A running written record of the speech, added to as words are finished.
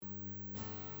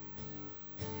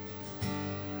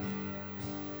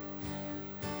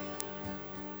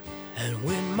And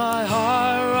when my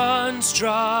heart runs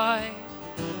dry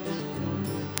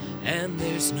and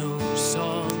there's no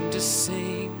song to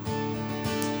sing,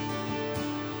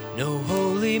 no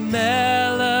holy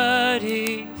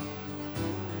melody,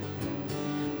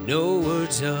 no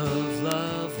words of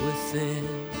love within,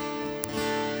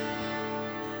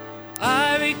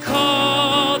 I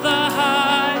recall the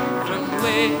height from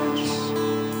which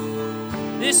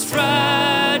this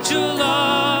fragile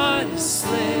heart is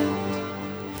slipped,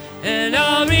 and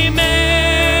I'll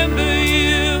remember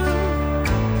you.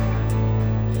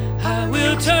 I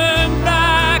will turn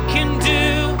back and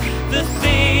do the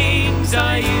things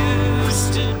I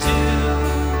used to do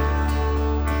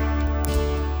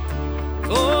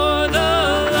for the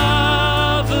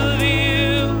love of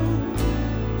you.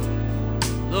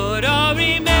 Lord, I'll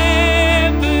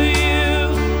remember you.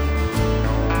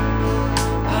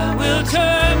 I will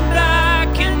turn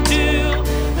back and do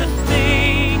the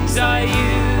things I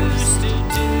used to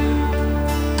do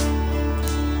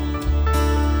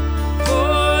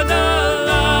for the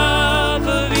love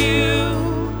of you.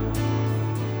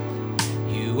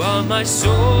 You are my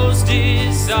soul's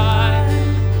desire.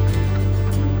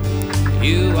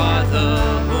 You are the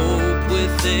hope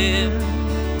within.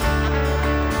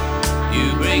 You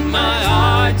bring my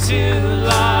heart to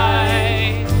life.